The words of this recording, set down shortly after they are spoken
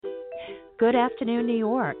Good afternoon, New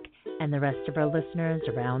York, and the rest of our listeners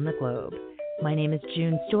around the globe. My name is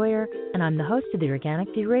June Stoyer, and I'm the host of the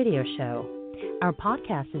Organic View Radio Show. Our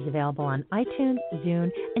podcast is available on iTunes, Zune,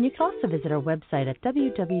 and you can also visit our website at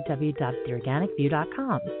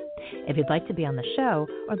www.theorganicview.com. If you'd like to be on the show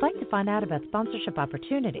or would like to find out about sponsorship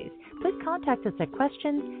opportunities, please contact us at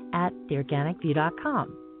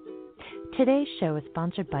questions@theorganicview.com. Today's show is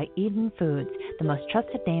sponsored by Eden Foods, the most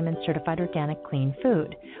trusted name in certified organic clean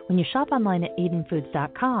food. When you shop online at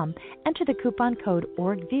EdenFoods.com, enter the coupon code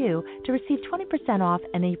ORGVIEW to receive 20% off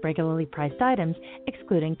any regularly priced items,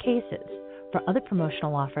 excluding cases. For other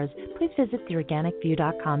promotional offers, please visit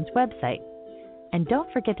theorganicview.com's website. And don't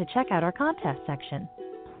forget to check out our contest section.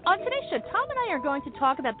 On today's show, Tom and I are going to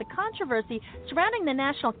talk about the controversy surrounding the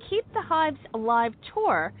national Keep the Hives Alive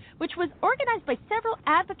tour, which was organized by several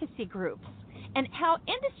advocacy groups, and how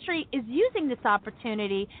industry is using this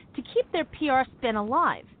opportunity to keep their PR spin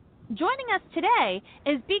alive. Joining us today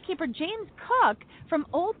is beekeeper James Cook from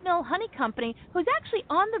Old Mill Honey Company, who's actually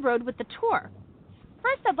on the road with the tour.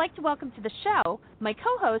 First, I'd like to welcome to the show my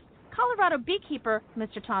co-host, Colorado beekeeper,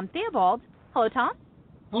 Mr. Tom Theobald. Hello, Tom.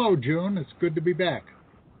 Hello, June. It's good to be back.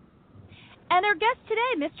 And our guest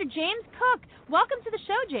today, Mr. James Cook. Welcome to the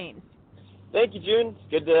show, James. Thank you, June. It's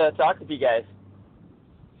good to talk with you guys.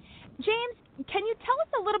 James, can you tell us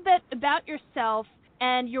a little bit about yourself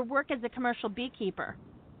and your work as a commercial beekeeper?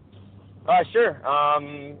 Sure.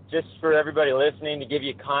 Just for everybody listening, to give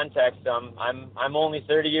you context, I'm only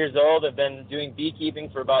 30 years old. I've been doing beekeeping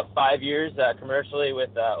for about 5 years commercially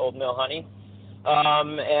with Old Mill Honey.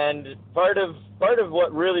 And part of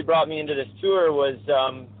what really brought me into this tour was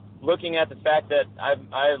looking at the fact that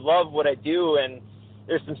I love what I do, and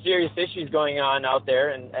there's some serious issues going on out there,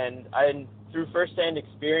 and through firsthand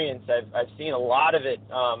experience, I've seen a lot of it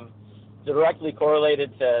directly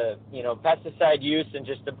correlated to pesticide use and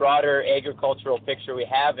just the broader agricultural picture we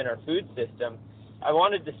have in our food system. I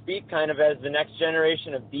wanted to speak kind of as the next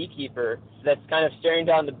generation of beekeeper that's kind of staring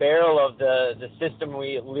down the barrel of the system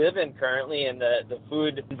we live in currently and the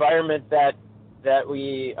food environment that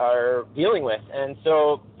we are dealing with. And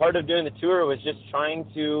so part of doing the tour was just trying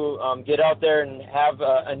to get out there and have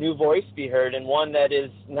a new voice be heard, and one that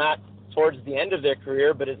is not towards the end of their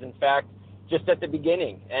career, but is in fact just at the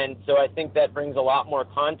beginning. And so I think that brings a lot more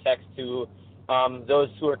context to those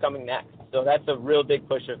who are coming next. So that's a real big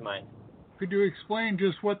push of mine. Could you explain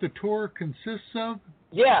just what the tour consists of?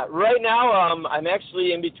 Yeah, right now I'm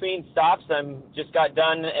actually in between stops. I'm just got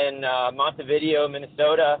done in Montevideo,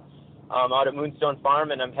 Minnesota, out at Moonstone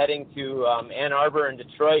Farm, and I'm heading to Ann Arbor and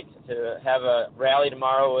Detroit to have a rally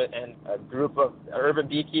tomorrow and a group of urban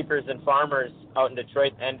beekeepers and farmers out in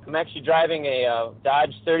Detroit. And I'm actually driving a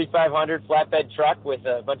Dodge 3500 flatbed truck with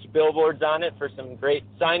a bunch of billboards on it for some great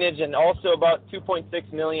signage, and also about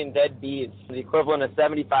 2.6 million dead bees, the equivalent of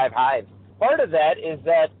 75 hives. Part of that is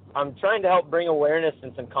that I'm trying to help bring awareness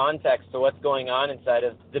and some context to what's going on inside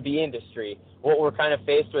of the bee industry, what we're kind of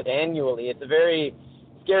faced with annually. It's a very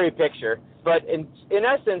scary picture, but in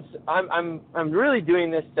essence, I'm really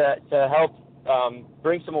doing this to help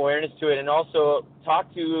bring some awareness to it, and also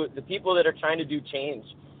talk to the people that are trying to do change,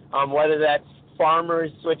 whether that's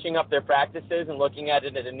farmers switching up their practices and looking at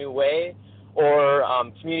it in a new way, or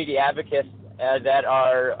community advocates that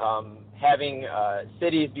are having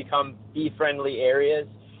cities become bee-friendly areas,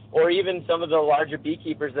 or even some of the larger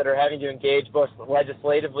beekeepers that are having to engage both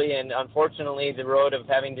legislatively and, unfortunately, the road of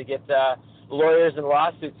having to get lawyers and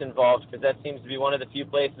lawsuits involved, because that seems to be one of the few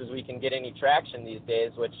places we can get any traction these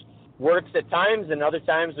days, which works at times, and other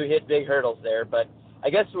times we hit big hurdles there. But I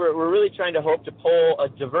guess we're really trying to hope to pull a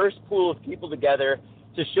diverse pool of people together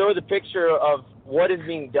to show the picture of what is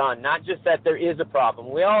being done, not just that there is a problem.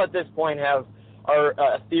 We all at this point have our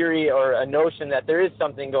theory or a notion that there is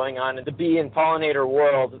something going on in the bee and pollinator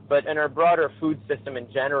world, but in our broader food system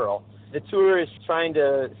in general. The tour is trying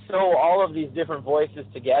to sew all of these different voices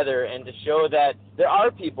together and to show that there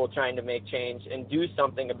are people trying to make change and do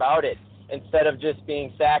something about it, instead of just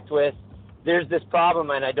being sacked with, there's this problem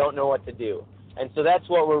and I don't know what to do. And so that's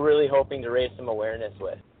what we're really hoping to raise some awareness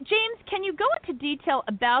with. James, can you go into detail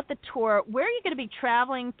about the tour, where you're going to be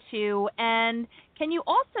traveling to, and can you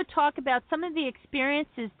also talk about some of the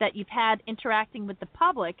experiences that you've had interacting with the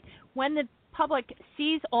public when the public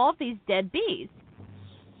sees all of these dead bees?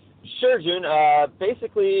 Sure, June.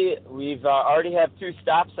 Basically, we've already have 2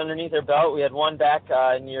 stops underneath our belt. We had one back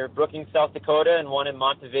near Brookings, South Dakota, and one in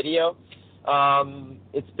Montevideo.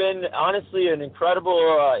 It's been honestly an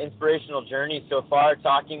incredible inspirational journey so far,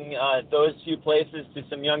 talking those few places to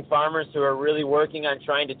some young farmers who are really working on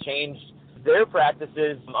trying to change their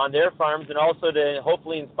practices on their farms, and also to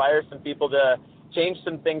hopefully inspire some people to change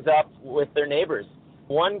some things up with their neighbors.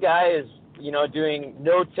 One guy is, doing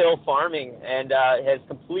no-till farming and has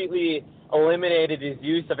completely eliminated his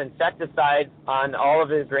use of insecticides on all of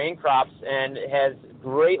his grain crops and has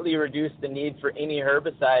greatly reduced the need for any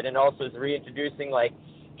herbicide, and also is reintroducing like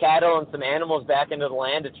cattle and some animals back into the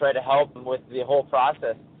land to try to help them with the whole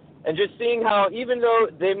process. And just seeing how, even though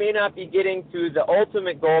they may not be getting to the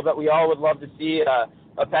ultimate goal that we all would love to see,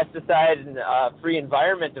 a pesticide and free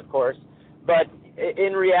environment, of course, but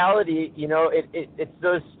in reality, it's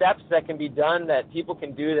those steps that can be done that people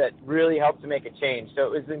can do that really help to make a change. So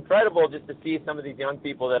it was incredible just to see some of these young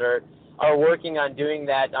people that are working on doing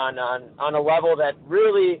that on a level that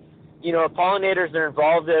really, pollinators are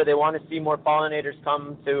involved there. They want to see more pollinators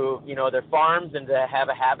come to, their farms and to have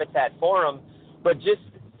a habitat for them. But just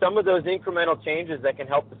some of those incremental changes that can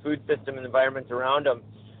help the food system and environment around them.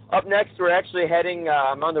 Up next, we're actually heading,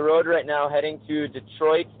 I'm on the road right now, heading to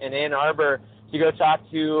Detroit and Ann Arbor to go talk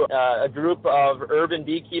to a group of urban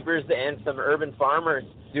beekeepers and some urban farmers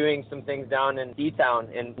doing some things down in D-Town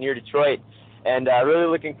near Detroit. And really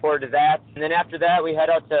looking forward to that. And then after that, we head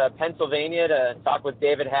out to Pennsylvania to talk with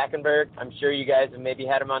David Hackenberg. I'm sure you guys have maybe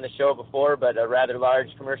had him on the show before, but a rather large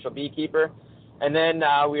commercial beekeeper. And then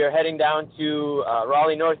we are heading down to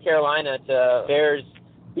Raleigh, North Carolina to Baer's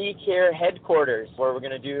Bee Care headquarters, where we're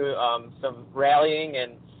going to do some rallying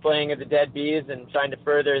and playing of the dead bees and trying to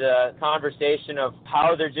further the conversation of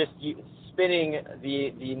how they're just spinning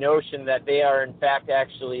the notion that they are in fact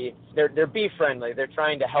actually, they're bee friendly. They're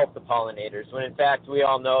trying to help the pollinators, when in fact we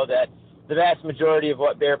all know that the vast majority of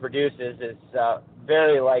what Baer produces is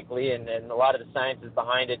very likely, and a lot of the science is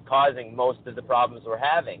behind it, causing most of the problems we're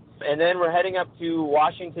having. And then we're heading up to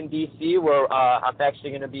Washington, D.C., where I'm actually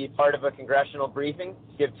going to be part of a congressional briefing,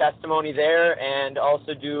 give testimony there, and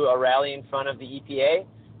also do a rally in front of the EPA.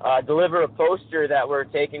 Deliver a poster that we're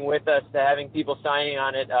taking with us to having people signing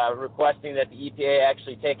on it, requesting that the EPA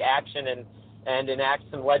actually take action and enact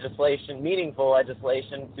some legislation, meaningful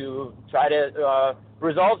legislation, to try to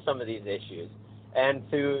resolve some of these issues, and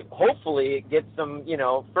to hopefully get some,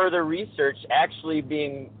 further research actually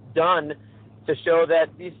being done to show that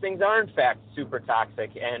these things are in fact super toxic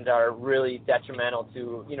and are really detrimental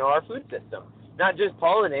to, our food system. Not just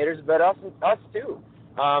pollinators, but us too.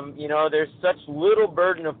 There's such little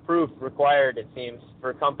burden of proof required, it seems,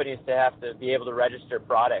 for companies to have to be able to register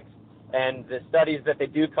products. And the studies that they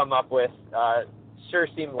do come up with sure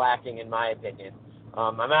seem lacking, in my opinion.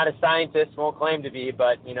 I'm not a scientist, won't claim to be,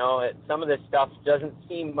 but, some of this stuff doesn't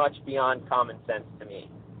seem much beyond common sense to me.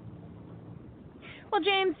 Well,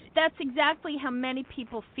 James, that's exactly how many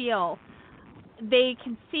people feel. They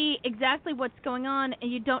can see exactly what's going on,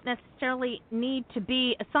 and you don't necessarily need to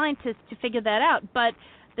be a scientist to figure that out. But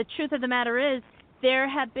the truth of the matter is, there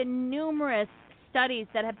have been numerous studies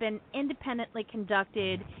that have been independently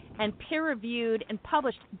conducted and peer-reviewed and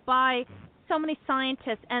published by so many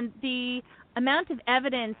scientists, and the amount of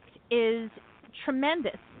evidence is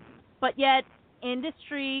tremendous. But yet,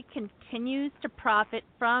 industry continues to profit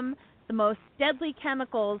from the most deadly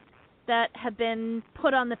chemicals that have been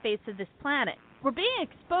put on the face of this planet. We're being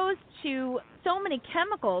exposed to so many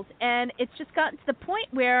chemicals, and it's just gotten to the point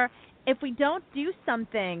where if we don't do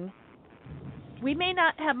something, we may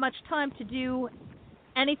not have much time to do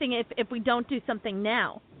anything if we don't do something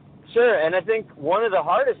now. Sure, and I think one of the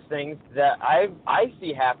hardest things that I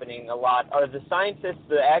see happening a lot are the scientists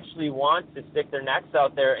that actually want to stick their necks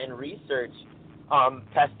out there and research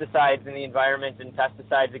pesticides in the environment and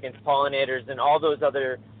pesticides against pollinators and all those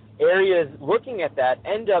other areas. Looking at that,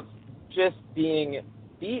 end up just being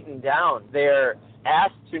beaten down. They're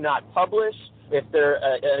asked to not publish. If they're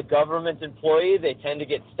a government employee, they tend to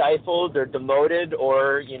get stifled or demoted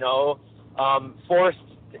or, forced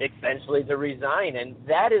essentially to resign. And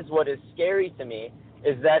that is what is scary to me,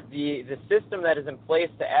 is that the system that is in place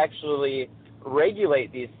to actually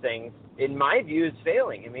regulate these things, in my view, is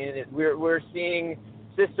failing. I mean, we're seeing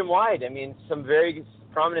system-wide. I mean, some very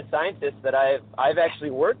prominent scientists that I've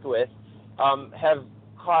actually worked with have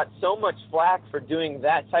caught so much flack for doing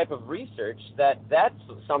that type of research that's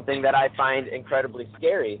something that I find incredibly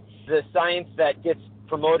scary. The science that gets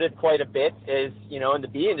promoted quite a bit is, in the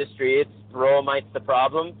bee industry, it's varroa mites the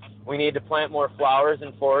problem. We need to plant more flowers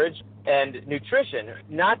and forage and nutrition.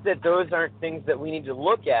 Not that those aren't things that we need to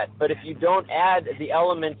look at, but if you don't add the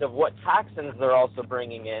element of what toxins they're also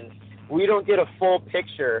bringing in, we don't get a full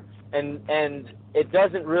picture, and it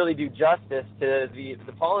doesn't really do justice to the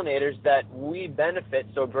pollinators that we benefit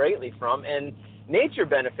so greatly from and nature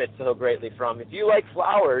benefits so greatly from. If you like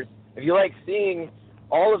flowers, if you like seeing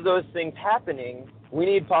all of those things happening, we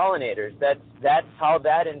need pollinators. That's how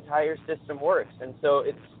that entire system works. And so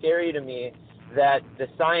it's scary to me that the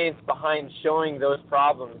science behind showing those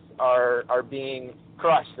problems are being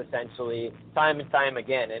crushed, essentially, time and time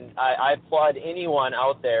again. And I applaud anyone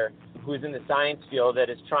out there who's in the science field that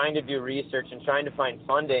is trying to do research and trying to find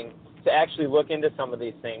funding to actually look into some of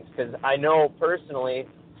these things, because I know personally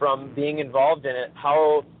from being involved in it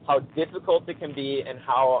how difficult it can be and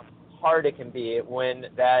how hard it can be when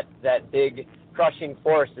that big crushing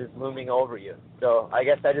force is looming over you. So I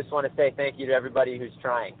guess I just want to say thank you to everybody who's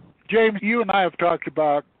trying. James, you and I have talked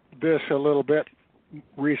about this a little bit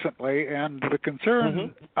recently, and the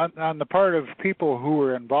concern on the part of people who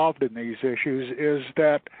are involved in these issues is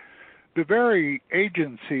that the very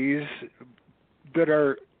agencies that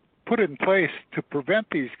are put in place to prevent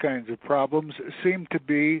these kinds of problems seem to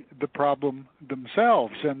be the problem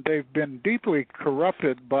themselves, and they've been deeply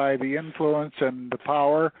corrupted by the influence and the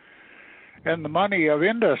power and the money of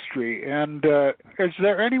industry. And is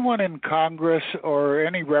there anyone in Congress or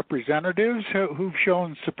any representatives who've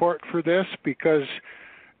shown support for this? Because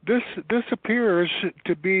this appears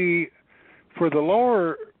to be, for the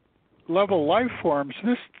lower level life forms,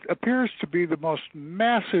 this appears to be the most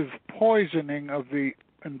massive poisoning of the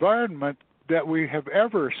environment that we have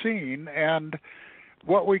ever seen. And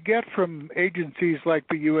what we get from agencies like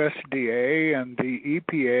the USDA and the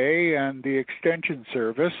EPA and the Extension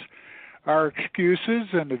Service are excuses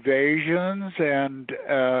and evasions, and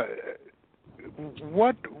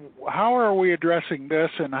how are we addressing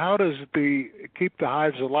this, and how does the Keep the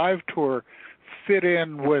Hives Alive tour fit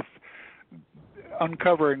in with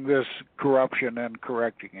uncovering this corruption and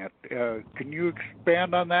correcting it? Can you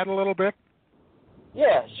expand on that a little bit?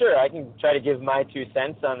 Yeah, sure. I can try to give my 2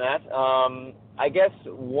 cents on that. I guess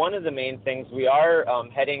one of the main things, we are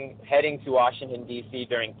heading to Washington, D.C.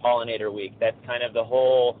 during Pollinator Week. That's kind of the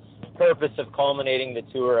whole purpose of culminating the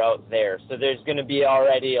tour out there. So there's going to be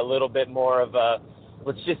already a little bit more of a,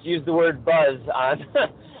 let's just use the word buzz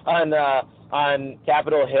on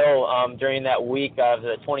Capitol Hill during that week of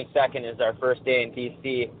the 22nd is our first day in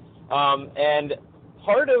D.C. And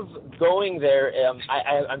part of going there,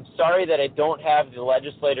 I'm sorry that I don't have the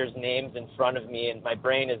legislators' names in front of me, and my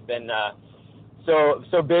brain has been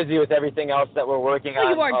so busy with everything else that we're working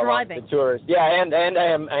on. You are driving. The tours. Yeah, and I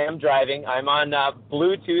am driving. I'm on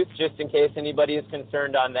Bluetooth, just in case anybody is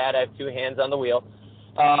concerned on that. I have 2 hands on the wheel.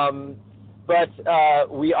 But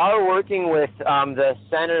we are working with the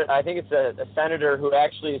senator. I think it's a senator who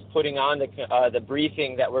actually is putting on the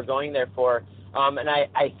briefing that we're going there for. And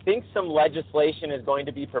I think some legislation is going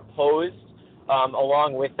to be proposed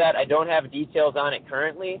along with that. I don't have details on it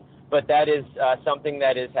currently, but that is something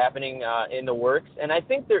that is happening in the works. And I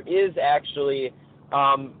think there is actually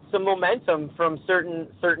some momentum from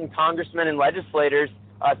certain congressmen and legislators,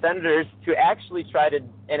 senators, to actually try to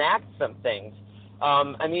enact some things.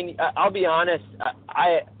 I mean, I'll be honest,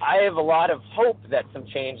 I have a lot of hope that some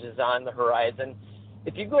change is on the horizon.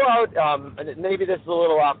 If you go out, maybe this is a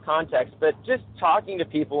little off context, but just talking to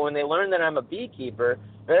people when they learn that I'm a beekeeper,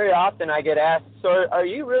 very often I get asked, so are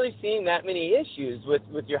you really seeing that many issues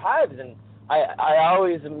with your hives? And I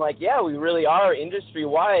always am like, yeah, we really are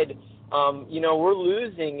industry-wide. We're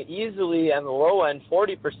losing easily on the low end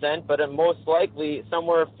 40%, but most likely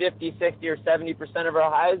somewhere 50, 60, or 70% of our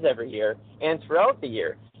hives every year and throughout the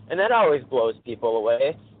year. And that always blows people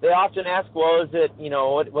away. They often ask, well, is it,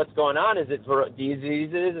 what's going on? Is it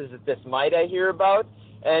diseases? Is it this mite I hear about?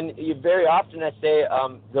 And very often I say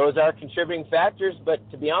those are contributing factors, but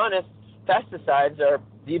to be honest, pesticides are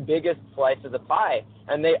the biggest slice of the pie.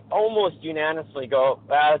 And they almost unanimously go,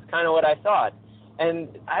 that's kind of what I thought.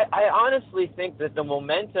 And I honestly think that the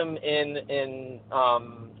momentum in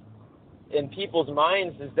people's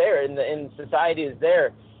minds is there, in society is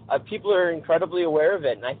there. People are incredibly aware of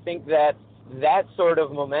it, and I think that sort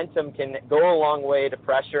of momentum can go a long way to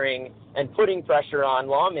pressuring and putting pressure on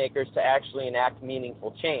lawmakers to actually enact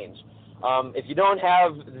meaningful change. If you don't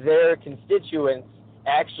have their constituents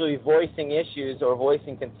actually voicing issues or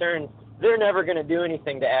voicing concerns, they're never going to do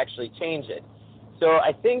anything to actually change it. So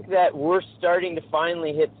I think that we're starting to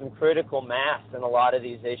finally hit some critical mass in a lot of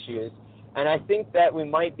these issues, and I think that we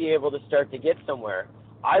might be able to start to get somewhere.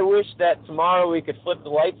 I wish that tomorrow we could flip the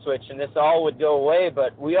light switch and this all would go away,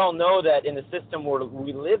 but we all know that in the system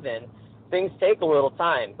we live in, things take a little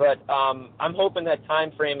time. But I'm hoping that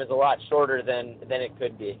time frame is a lot shorter than it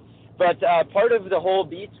could be. But part of the whole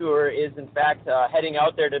bee tour is, in fact, heading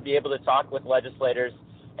out there to be able to talk with legislators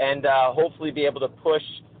and hopefully be able to push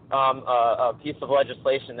a piece of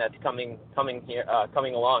legislation that's coming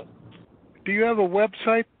along. Do you have a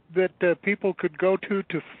website that people could go to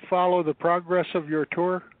follow the progress of your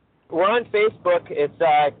tour? We're on Facebook. It's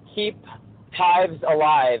Keep Hives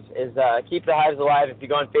Alive is Keep the Hives Alive. If you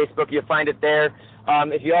go on Facebook, you'll find it there.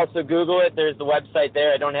 If you also Google it, there's the website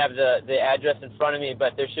there. I don't have the address in front of me,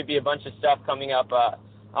 but there should be a bunch of stuff coming up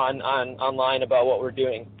online about what we're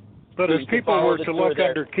doing. But so if people were to look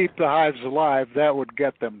under Keep the Hives Alive, that would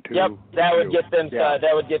get them to. Yep, that would get them.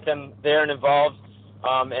 That would get them there and involved,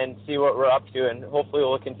 and see what we're up to, and hopefully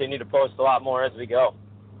we'll continue to post a lot more as we go.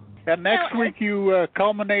 And next week you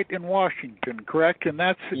culminate in Washington, correct? And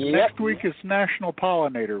that's next week is National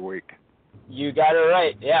Pollinator Week. You got it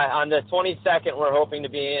right. Yeah, on the 22nd, we're hoping to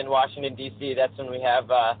be in Washington, D.C. That's when we have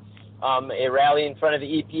a rally in front of the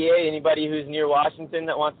EPA. Anybody who's near Washington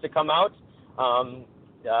that wants to come out,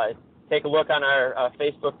 take a look on our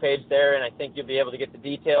Facebook page there, and I think you'll be able to get the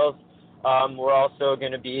details. We're also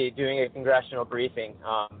going to be doing a congressional briefing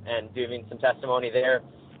and doing some testimony there.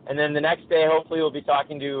 And then the next day, hopefully, we'll be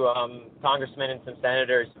talking to congressmen and some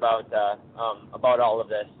senators about all of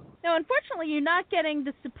this. Now, unfortunately, you're not getting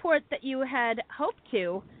the support that you had hoped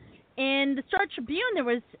to. In the Star Tribune, there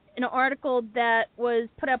was an article that was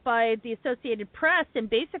put up by the Associated Press, and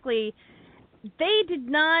basically, they did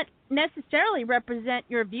not necessarily represent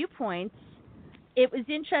your viewpoints. It was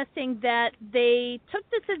interesting that they took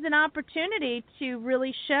this as an opportunity to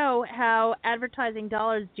really show how advertising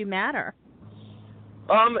dollars do matter.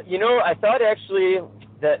 I thought actually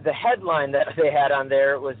that the headline that they had on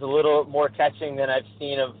there was a little more catching than I've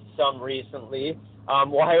seen of some recently.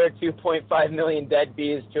 Why are 2.5 million dead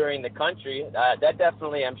bees touring the country? That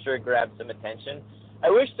definitely, I'm sure, grabbed some attention. I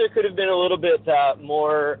wish there could have been a little bit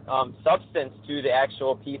more substance to the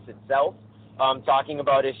actual piece itself, talking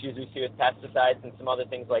about issues we see with pesticides and some other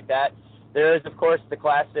things like that. There is, of course, the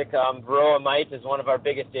classic Varroa mite is one of our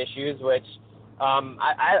biggest issues, which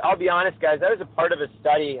I'll be honest, guys, I was a part of a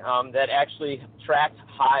study that actually tracked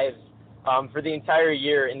hives for the entire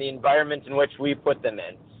year in the environment in which we put them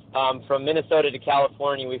in. From Minnesota to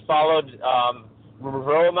California, we followed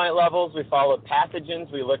Varroa mite levels, we followed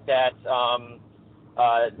pathogens, we looked at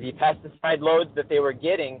the pesticide loads that they were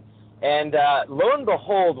getting, and lo and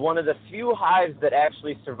behold, one of the few hives that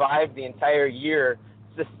actually survived the entire year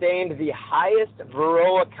sustained the highest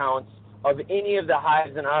Varroa counts of any of the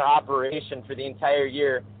hives in our operation for the entire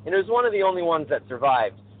year, and it was one of the only ones that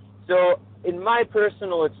survived. So in my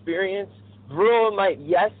personal experience, Varroa mite,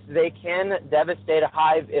 yes, they can devastate a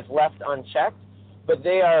hive if left unchecked, but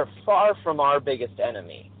they are far from our biggest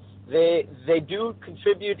enemy. They do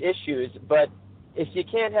contribute issues, but if you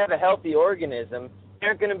can't have a healthy organism, you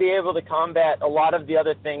aren't going to be able to combat a lot of the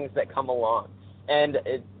other things that come along. And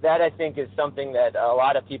that, I think, is something that a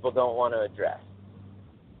lot of people don't want to address.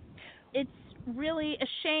 It's really a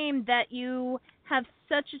shame that you have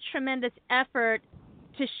such a tremendous effort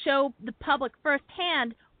to show the public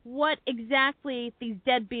firsthand what exactly these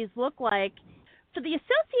dead bees look like. For the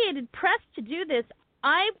Associated Press to do this,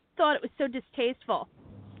 I thought it was so distasteful.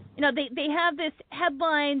 They have this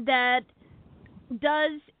headline that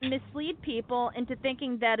does mislead people into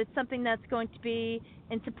thinking that it's something that's going to be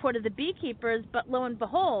in support of the beekeepers, but lo and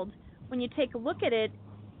behold, when you take a look at it,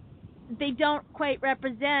 they don't quite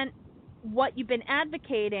represent what you've been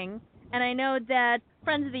advocating. And I know that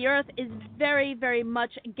Friends of the Earth is very, very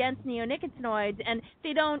much against neonicotinoids, and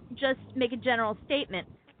they don't just make a general statement.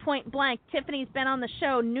 Point blank, Tiffany's been on the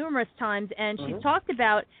show numerous times, and she's talked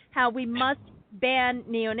about how we must ban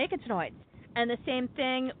neonicotinoids. And the same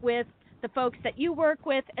thing with the folks that you work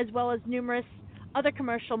with, as well as numerous other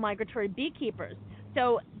commercial migratory beekeepers.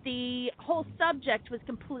 So the whole subject was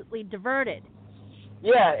completely diverted.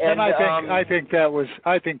 Yeah, and I think that was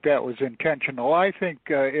intentional. I think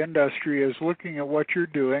industry is looking at what you're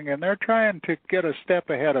doing, and they're trying to get a step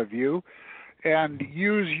ahead of you, and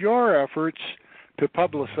use your efforts to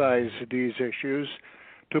publicize these issues,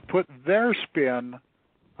 to put their spin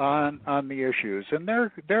on the issues, and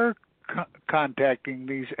they're contacting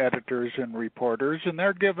these editors and reporters, and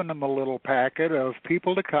they're giving them a little packet of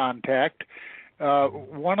people to contact.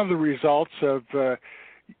 One of the results of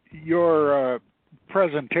your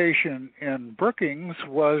presentation in Brookings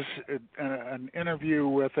was an interview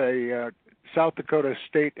with a South Dakota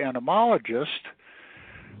state entomologist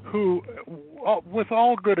who, with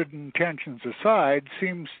all good intentions aside,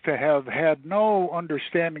 seems to have had no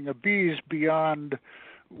understanding of bees beyond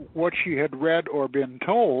what she had read or been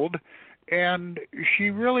told, and she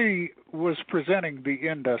really was presenting the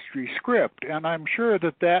industry script. And I'm sure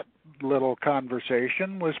that little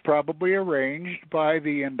conversation was probably arranged by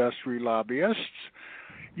the industry lobbyists.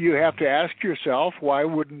 You have to ask yourself, why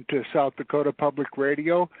wouldn't South Dakota Public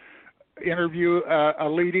Radio interview a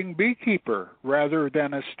leading beekeeper rather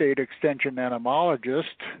than a state extension entomologist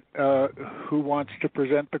who wants to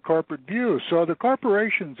present the corporate view. So the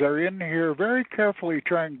corporations are in here very carefully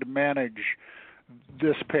trying to manage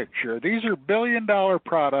this picture. These are billion-dollar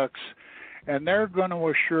products, and they're going to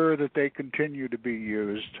assure that they continue to be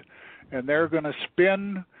used, and they're going to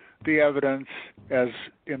spin the evidence as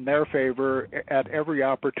in their favor at every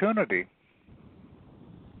opportunity.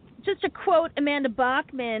 Just to quote Amanda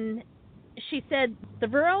Bachman, she said, the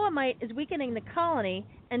varroa mite is weakening the colony,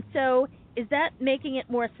 and so is that making it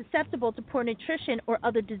more susceptible to poor nutrition or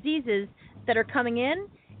other diseases that are coming in?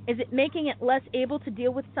 Is it making it less able to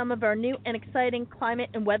deal with some of our new and exciting climate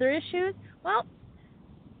and weather issues? Well,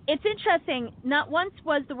 it's interesting. Not once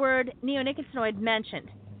was the word neonicotinoid mentioned,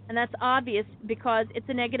 and that's obvious because it's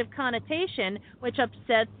a negative connotation which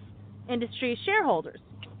upsets industry shareholders.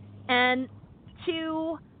 And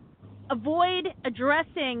to avoid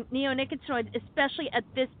addressing neonicotinoids, especially at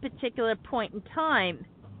this particular point in time,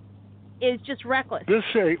 is just reckless.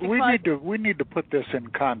 We need to put this in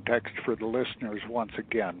context for the listeners once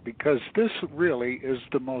again, because this really is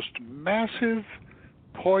the most massive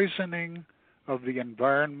poisoning of the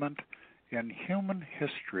environment in human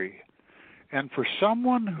history. And for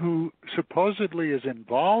someone who supposedly is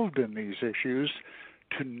involved in these issues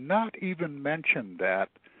to not even mention that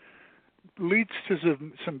leads to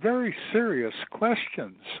some very serious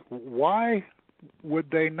questions. Why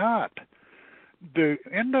would they not? The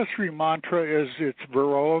industry mantra is it's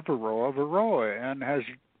varroa, varroa, varroa. And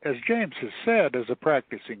as James has said, as a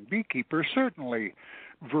practicing beekeeper, certainly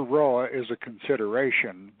varroa is a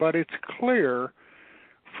consideration. But it's clear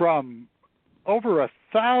from over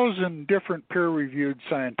 1,000 different peer-reviewed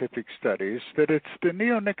scientific studies that it's the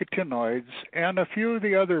neonicotinoids and a few of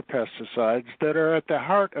the other pesticides that are at the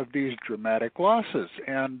heart of these dramatic losses.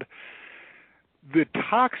 And the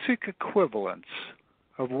toxic equivalence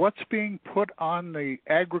of what's being put on the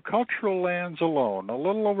agricultural lands alone, a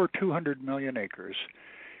little over 200 million acres,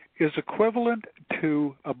 is equivalent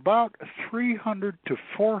to about 300 to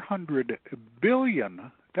 400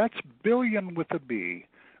 billion, that's billion with a B,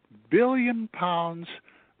 billion pounds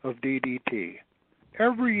of DDT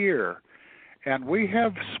every year. And we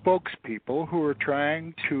have spokespeople who are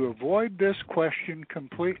trying to avoid this question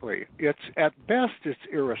completely. It's at best it's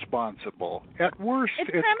irresponsible. At worst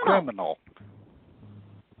it's criminal.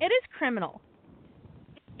 It is criminal.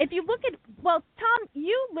 If you look at, well, Tom,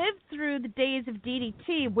 you lived through the days of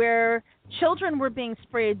DDT where children were being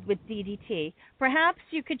sprayed with DDT. Perhaps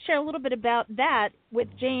you could share a little bit about that with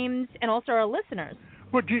James and also our listeners.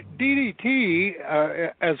 Well,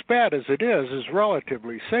 DDT, as bad as it is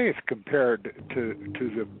relatively safe compared to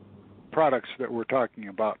the products that we're talking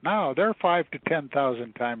about now. They're 5,000 to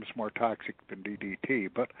 10,000 times more toxic than DDT.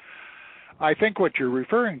 But I think what you're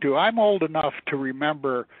referring to, I'm old enough to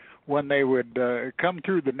remember when they would come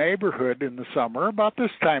through the neighborhood in the summer, about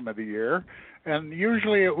this time of the year, and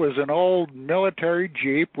usually it was an old military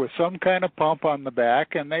Jeep with some kind of pump on the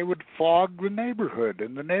back, and they would fog the neighborhood,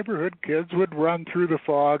 and the neighborhood kids would run through the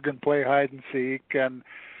fog and play hide and seek, and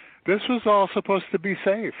this was all supposed to be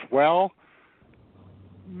safe. Well,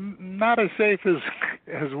 not as safe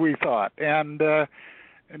as we thought, and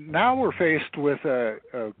now we're faced with a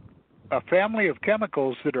family of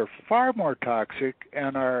chemicals that are far more toxic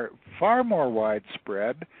and are far more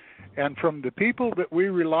widespread. And from the people that we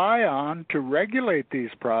rely on to regulate these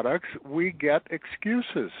products, we get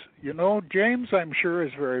excuses. You know, James, I'm sure,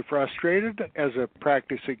 is very frustrated as a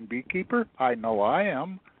practicing beekeeper. I know I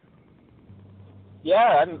am.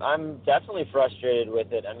 Yeah, I'm definitely frustrated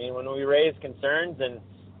with it. I mean, when we raise concerns and,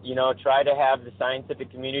 you know, try to have the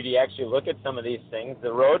scientific community actually look at some of these things, the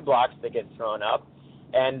roadblocks that get thrown up,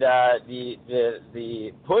 and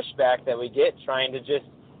the pushback that we get trying to just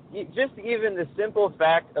even the simple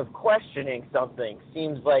fact of questioning something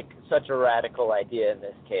seems like such a radical idea in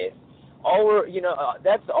this case.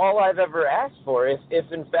 That's all I've ever asked for.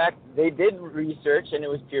 If in fact they did research and it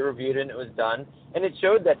was peer reviewed and it was done and it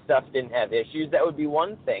showed that stuff didn't have issues, that would be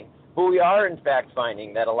one thing. But we are in fact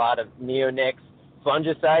finding that a lot of neonics,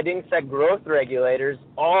 fungicide, insect growth regulators,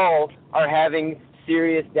 all are having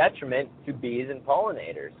serious detriment to bees and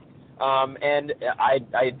pollinators. And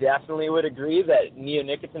I definitely would agree that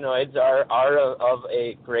neonicotinoids are of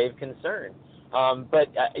a grave concern. But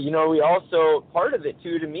we also, part of it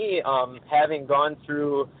too, to me, having gone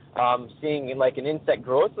through seeing like an insect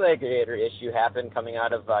growth regulator issue happen coming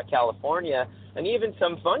out of California, and even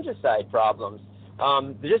some fungicide problems,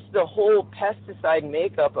 just the whole pesticide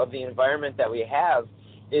makeup of the environment that we have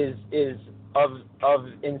is of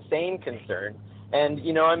insane concern. And,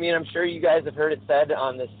 I'm sure you guys have heard it said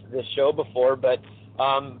on this show before, but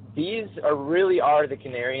bees really are the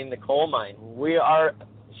canary in the coal mine. We are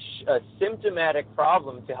a symptomatic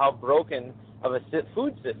problem to how broken of a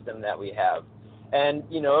food system that we have. And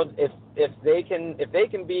if they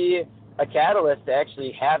can be a catalyst to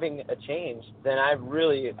actually having a change, then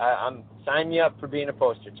I'm sign me up for being a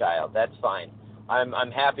poster child. That's fine.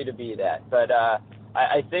 I'm happy to be that. But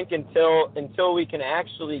I think until we can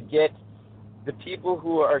actually get the people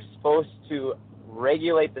who are supposed to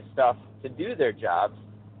regulate the stuff to do their jobs,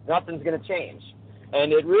 nothing's going to change.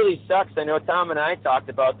 And it really sucks. I know Tom and I talked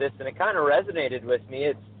about this, and it kind of resonated with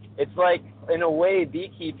me. It's like, in a way,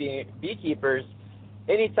 beekeepers,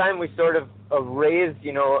 anytime we sort of raise,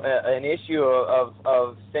 an issue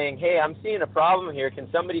of saying, hey, I'm seeing a problem here, can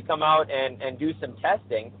somebody come out and do some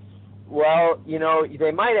testing? Well,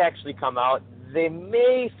 they might actually come out. They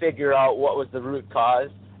may figure out what was the root cause,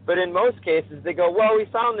 but in most cases they go, well, we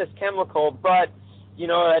found this chemical, but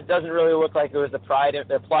it doesn't really look like it was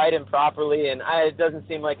applied improperly, and it doesn't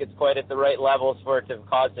seem like it's quite at the right levels for it to have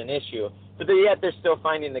caused an issue. But yet they're still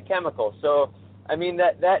finding the chemical. So, I mean,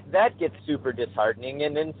 that gets super disheartening.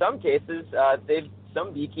 And in some cases,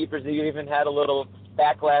 some beekeepers have even had a little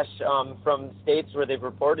backlash from states where they've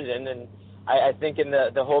reported in, and I think in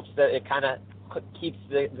the hopes that it kind of keeps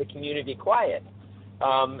the community quiet.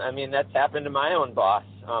 I mean, that's happened to my own boss.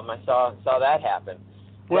 I saw that happen.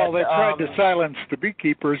 Well, they tried to silence the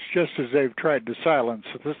beekeepers just as they've tried to silence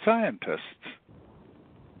the scientists.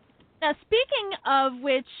 Now, speaking of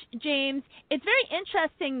which, James, it's very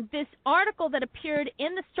interesting. This article that appeared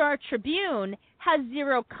in the Star Tribune has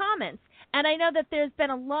 0 comments. And I know that there's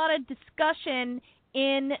been a lot of discussion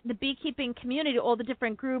in the beekeeping community, all the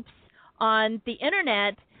different groups on the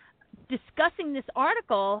Internet discussing this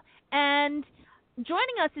article. And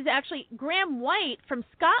joining us is actually Graham White from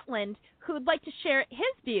Scotland, who would like to share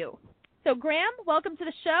his view. So, Graham, welcome to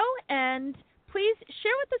the show, and please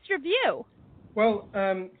share with us your view. Well,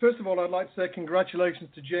 first of all, I'd like to say congratulations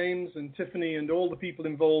to James and Tiffany and all the people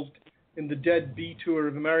involved in the Dead Bee Tour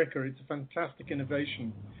of America. It's a fantastic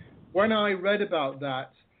innovation. When I read about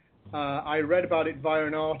that, I read about it via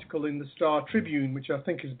an article in the Star Tribune, which I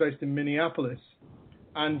think is based in Minneapolis.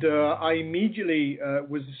 And I immediately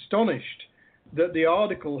was astonished that the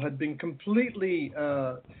article had been completely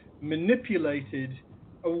manipulated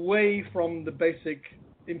away from the basic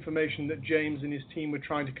information that James and his team were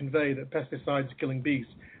trying to convey, that pesticides are killing bees.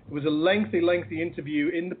 There was a lengthy interview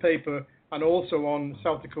in the paper and also on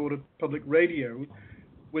South Dakota Public Radio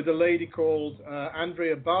with a lady called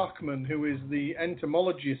Andrea Bachman, who is the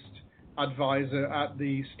entomologist advisor at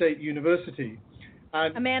the State University.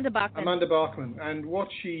 And Amanda Bachman. And what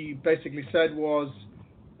she basically said was,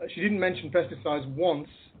 she didn't mention pesticides once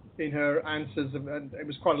in her answers, and it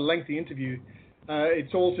was quite a lengthy interview.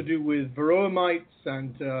 It's all to do with varroa mites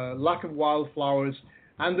and lack of wildflowers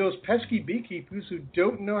and those pesky beekeepers who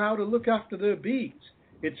don't know how to look after their bees.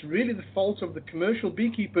 It's really the fault of the commercial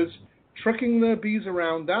beekeepers trucking their bees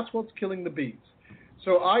around. That's what's killing the bees.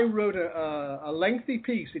 So I wrote a lengthy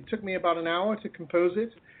piece. It took me about an hour to compose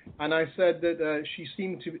it, and I said that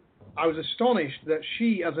I was astonished that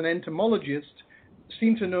she, as an entomologist,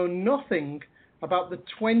 seemed to know nothing about the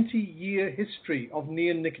 20-year history of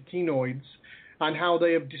neonicotinoids and how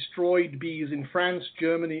they have destroyed bees in France,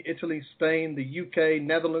 Germany, Italy, Spain, the UK,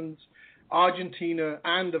 Netherlands, Argentina,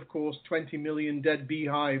 and, of course, 20 million dead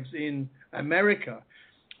beehives in America.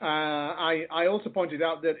 I also pointed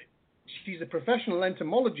out that she's a professional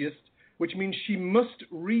entomologist, which means she must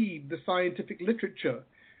read the scientific literature.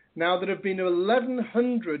 Now, there have been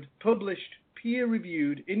 1,100 published,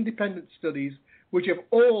 peer-reviewed, independent studies which have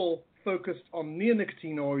all focused on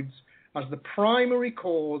neonicotinoids as the primary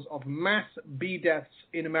cause of mass bee deaths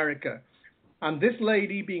in America. And this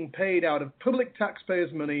lady, being paid out of public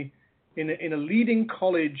taxpayers' money in a leading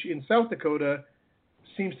college in South Dakota,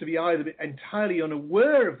 seems to be either entirely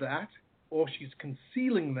unaware of that or she's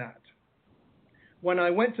concealing that. When I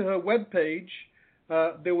went to her webpage,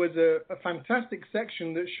 there was a fantastic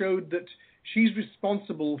section that showed that she's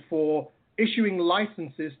responsible for issuing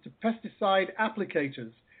licenses to pesticide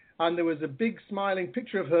applicators. And there was a big smiling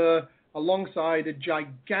picture of her alongside a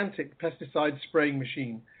gigantic pesticide spraying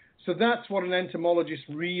machine. So that's what an entomologist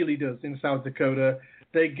really does in South Dakota.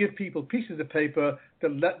 They give people pieces of paper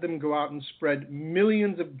that let them go out and spread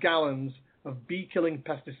millions of gallons of bee-killing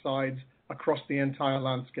pesticides across the entire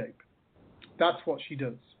landscape. That's what she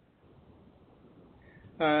does.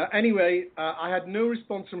 Anyway, I had no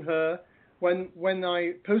response from her. When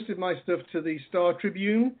I posted my stuff to the Star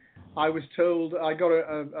Tribune, I was told, I got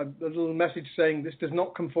a little message saying this does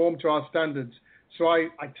not conform to our standards. So I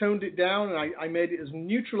toned it down and I made it as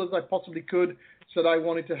neutral as I possibly could said I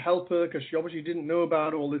wanted to help her because she obviously didn't know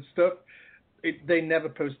about all this stuff. They never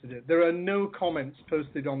posted it. There are no comments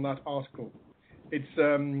posted on that article.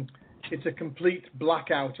 It's a complete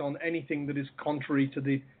blackout on anything that is contrary to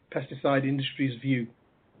the pesticide industry's view.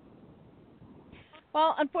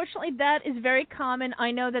 Well, unfortunately, that is very common.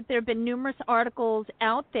 I know that there have been numerous articles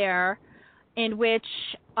out there in which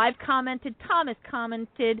I've commented, Tom has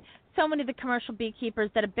commented, so many of the commercial beekeepers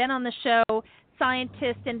that have been on the show,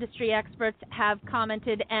 scientists, industry experts have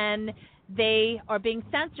commented, and they are being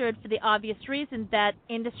censored for the obvious reason that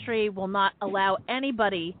industry will not allow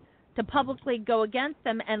anybody to publicly go against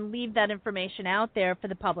them and leave that information out there for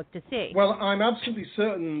the public to see. Well, I'm absolutely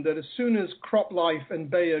certain that as soon as CropLife and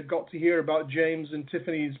Bayer got to hear about James and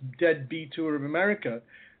Tiffany's Dead Bee Tour of America,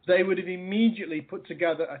 they would have immediately put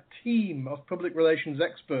together a team of public relations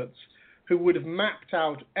experts who would have mapped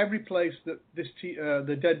out every place that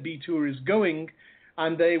the Dead Bee Tour is going,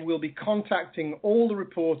 and they will be contacting all the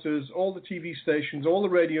reporters, all the TV stations, all the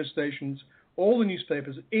radio stations, all the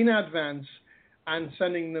newspapers in advance, and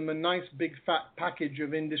sending them a nice big fat package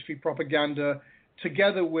of industry propaganda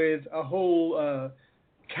together with a whole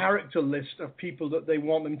character list of people that they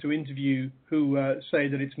want them to interview who say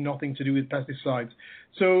that it's nothing to do with pesticides.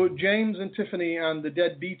 So James and Tiffany and the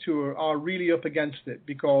Dead Bee Tour are really up against it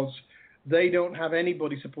because they don't have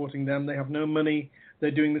anybody supporting them. They have no money.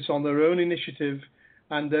 They're doing this on their own initiative,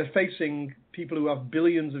 and they're facing people who have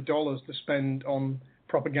billions of dollars to spend on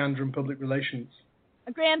propaganda and public relations.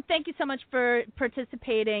 Graham, thank you so much for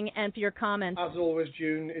participating and for your comments. As always,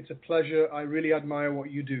 June, it's a pleasure. I really admire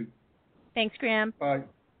what you do. Thanks, Graham. Bye.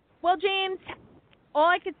 Well, James, all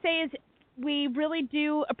I could say is we really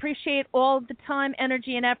do appreciate all the time,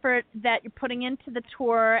 energy, and effort that you're putting into the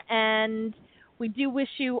tour, and we do wish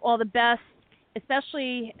you all the best,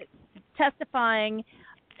 especially testifying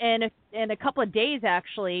in a couple of days,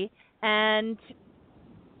 actually, and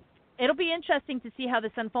it'll be interesting to see how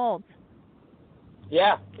this unfolds.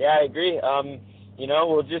 Yeah, I agree.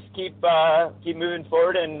 We'll just keep moving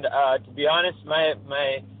forward. And to be honest,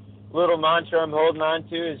 my little mantra I'm holding on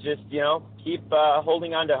to is just keep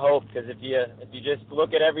holding on to hope. Because if you just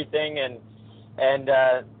look at everything and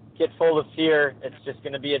get full of fear, it's just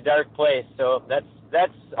going to be a dark place. So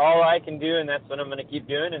that's all I can do, and that's what I'm going to keep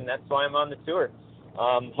doing, and that's why I'm on the tour.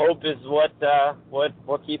 Hope is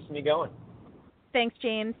what keeps me going. Thanks,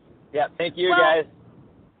 James. Yeah, thank you, guys.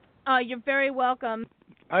 You're very welcome.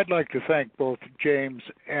 I'd like to thank both James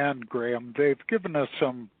and Graham. They've given us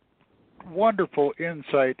some wonderful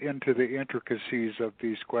insight into the intricacies of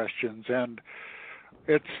these questions, and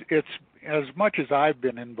it's as much as I've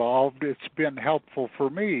been involved, it's been helpful for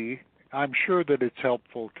me. I'm sure that it's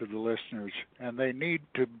helpful to the listeners, and they need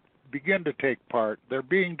to begin to take part. They're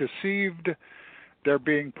being deceived, they're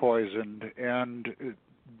being poisoned, and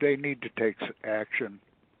they need to take action.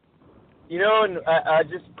 And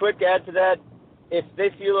just quick add to that, if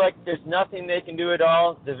they feel like there's nothing they can do at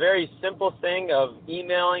all, the very simple thing of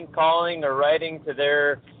emailing, calling, or writing to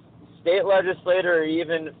their state legislator or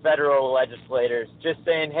even federal legislators, just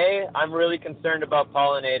saying, hey, I'm really concerned about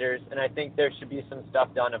pollinators, and I think there should be some stuff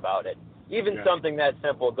done about it. Even something that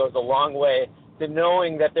simple goes a long way to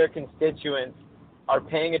knowing that their constituents are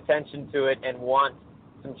paying attention to it and want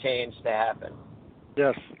some change to happen.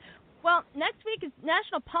 Yes. Well, next week is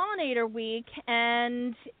National Pollinator Week,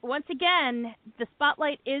 and once again, the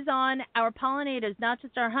spotlight is on our pollinators, not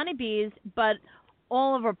just our honeybees, but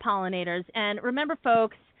all of our pollinators. And remember,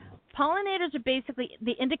 folks, pollinators are basically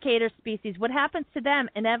the indicator species. What happens to them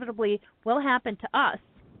inevitably will happen to us.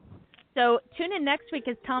 So tune in next week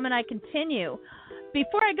as Tom and I continue.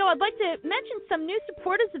 Before I go, I'd like to mention some new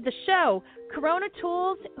supporters of the show. Corona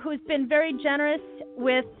Tools, who's been very generous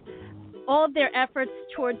with all of their efforts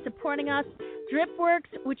towards supporting us.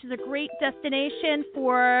 Dripworks, which is a great destination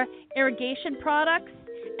for irrigation products,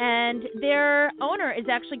 and their owner is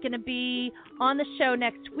actually going to be on the show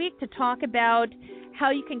next week to talk about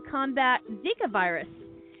how you can combat Zika virus.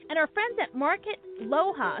 And our friends at Market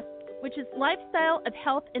Lojas, which is lifestyle of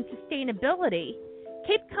health and sustainability.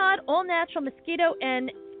 Cape Cod all-natural mosquito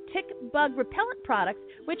and tick bug repellent products,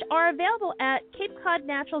 which are available at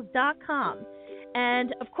capecodnaturals.com.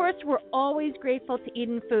 And, of course, we're always grateful to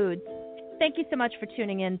Eden Foods. Thank you so much for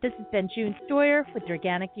tuning in. This has been June Stoyer with the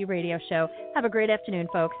Organic U Radio Show. Have a great afternoon,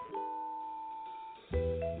 folks.